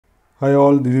Hi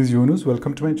all, this is Yunus.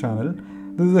 Welcome to my channel.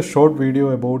 This is a short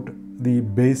video about the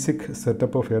basic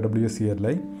setup of AWS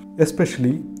CLI,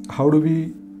 especially how do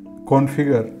we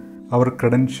configure our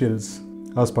credentials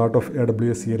as part of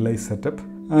AWS CLI setup,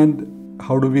 and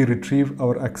how do we retrieve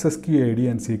our access key ID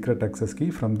and secret access key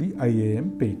from the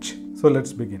IAM page. So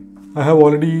let's begin. I have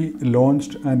already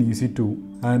launched an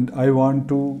EC2 and I want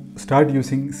to start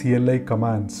using CLI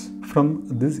commands from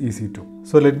this EC2.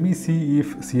 So let me see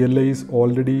if CLI is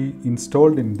already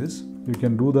installed in this. You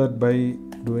can do that by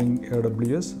doing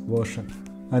AWS version,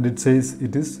 and it says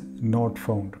it is not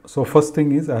found. So first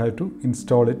thing is I have to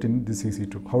install it in this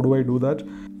EC2. How do I do that?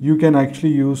 You can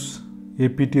actually use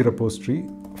apt repository.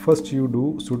 First you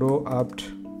do sudo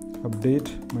apt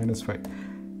update -5.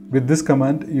 With this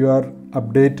command you are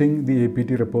updating the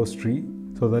apt repository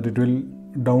so that it will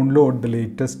download the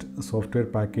latest software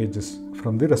packages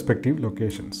from the respective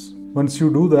locations. Once you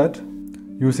do that,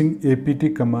 using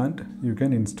apt command, you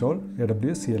can install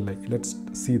AWS CLI. Let's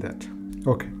see that.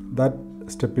 Okay, that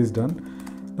step is done.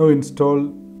 Now install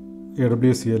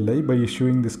AWS CLI by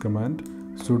issuing this command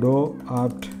sudo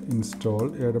apt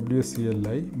install AWS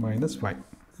CLI -5.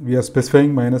 We are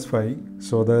specifying -5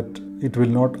 so that it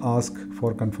will not ask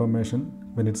for confirmation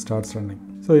when it starts running.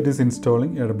 So it is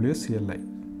installing AWS CLI.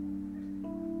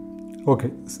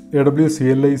 Okay, AWS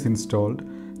CLI is installed.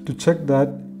 To check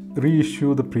that,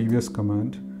 reissue the previous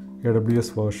command AWS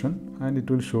version and it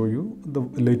will show you the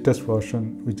latest version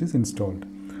which is installed.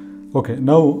 Okay,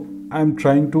 now I am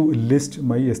trying to list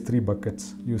my S3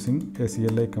 buckets using a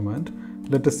CLI command.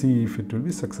 Let us see if it will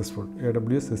be successful.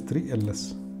 AWS S3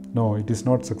 ls. No, it is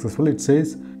not successful. It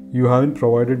says you haven't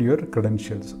provided your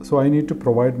credentials. So I need to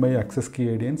provide my access key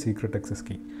ID and secret access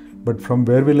key. But from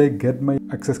where will I get my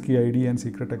access key ID and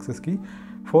secret access key?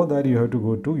 For that you have to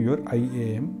go to your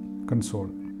IAM console.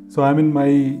 So I'm in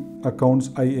my accounts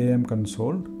IAM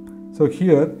console. So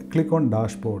here click on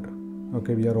dashboard.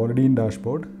 Okay, we are already in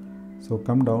dashboard. So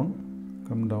come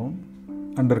down.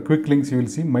 Under quick links you will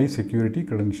see my security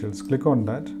credentials. Click on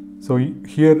that. So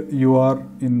here you are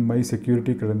in my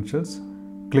security credentials.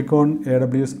 Click on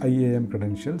AWS IAM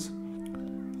credentials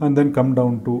and then come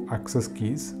down to access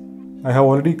keys. I have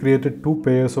already created 2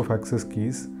 pairs of access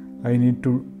keys. I need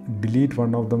to delete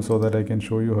one of them so that I can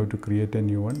show you how to create a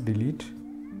new one. Delete,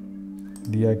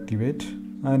 deactivate,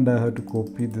 and I have to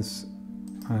copy this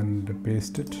and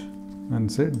paste it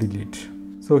and say delete.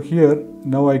 So here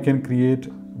now I can create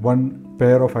one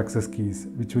pair of access keys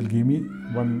which will give me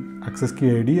one access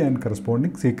key ID and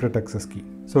corresponding secret access key.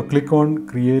 So click on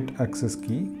create access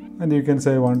key and you can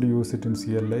say I want to use it in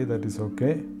CLI. That is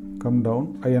okay. Come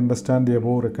down. I understand the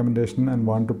above recommendation and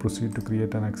want to proceed to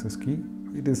create an access key.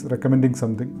 It is recommending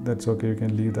something. That's okay. You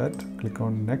can leave that. Click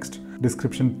on next.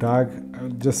 Description tag.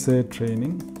 I'll just say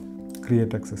training.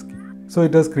 Create access key. So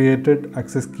it has created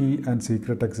access key and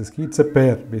secret access key. It's a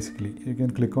pair basically. You can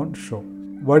click on show.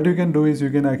 What you can do is you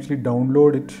can actually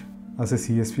download it as a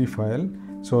CSV file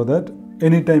so that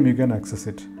anytime you can access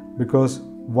it, because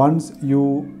once you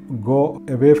go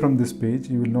away from this page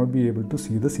you will not be able to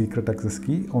see the secret access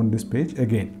key on this page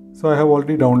again. So I have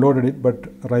already downloaded it, but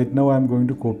right now I am going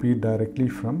to copy it directly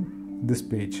from this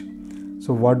page.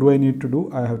 So what do I need to do?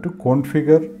 I have to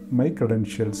configure my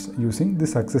credentials using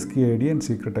this access key ID and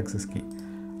secret access key.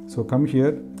 So come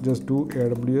here, just do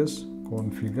AWS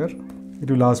configure.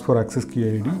 It will ask for access key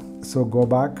ID. So go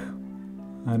back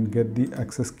and get the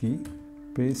access key,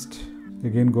 paste.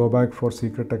 Again go back for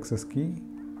secret access key.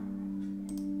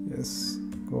 Yes,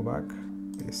 go back,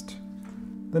 paste.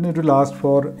 Then it will ask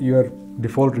for your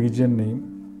default region name.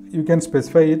 You can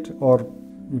specify it or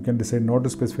you can decide not to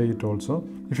specify it also.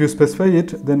 If you specify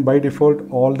it, then by default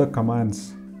all the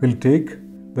commands will take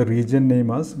the region name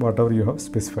as whatever you have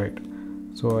specified.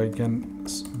 So I can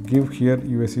give here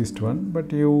US East 1,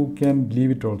 but you can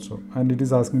leave it also. And it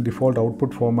is asking default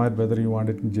output format, whether you want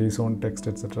it in JSON, text,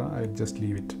 etc. I just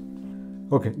leave it.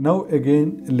 Okay, now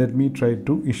again let me try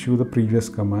to issue the previous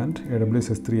command AWS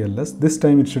S3 ls. This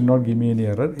time it should not give me any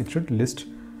error. It should list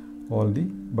all the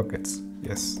buckets.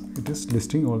 Yes, it is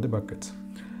listing all the buckets.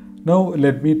 Now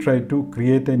let me try to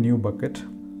create a new bucket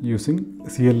using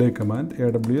CLI command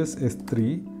AWS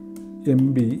S3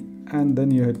 MB, and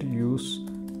then you have to use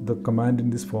the command in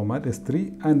this format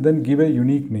S3 and then give a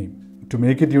unique name. To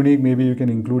make it unique, maybe you can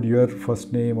include your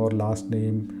first name or last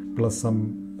name plus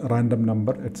some random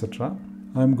number, etc.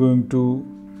 I'm going to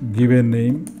give a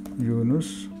name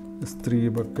Yunus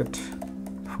S3 bucket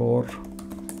for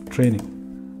training.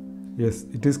 Yes,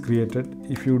 it is created.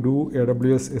 If you do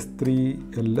AWS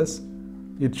S3 ls,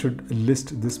 it should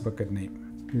list this bucket name.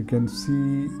 You can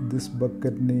see this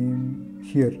bucket name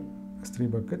here,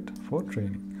 S3 bucket for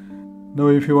training. Now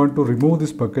if you want to remove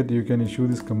this bucket, you can issue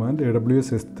this command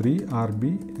AWS S3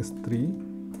 RB S3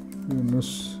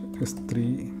 minus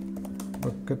S3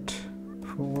 bucket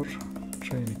for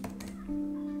training.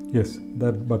 Yes,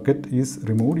 that bucket is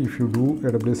removed. If you do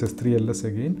AWS S3 ls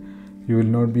again, you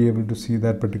will not be able to see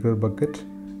that particular bucket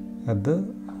at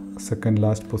the second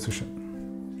last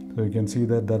position. So you can see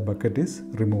that that bucket is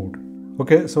removed.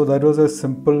 Okay, so that was a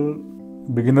simple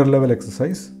beginner level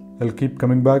exercise. I'll keep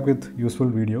coming back with useful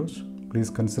videos. Please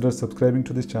consider subscribing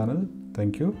to this channel.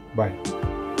 Thank you. Bye.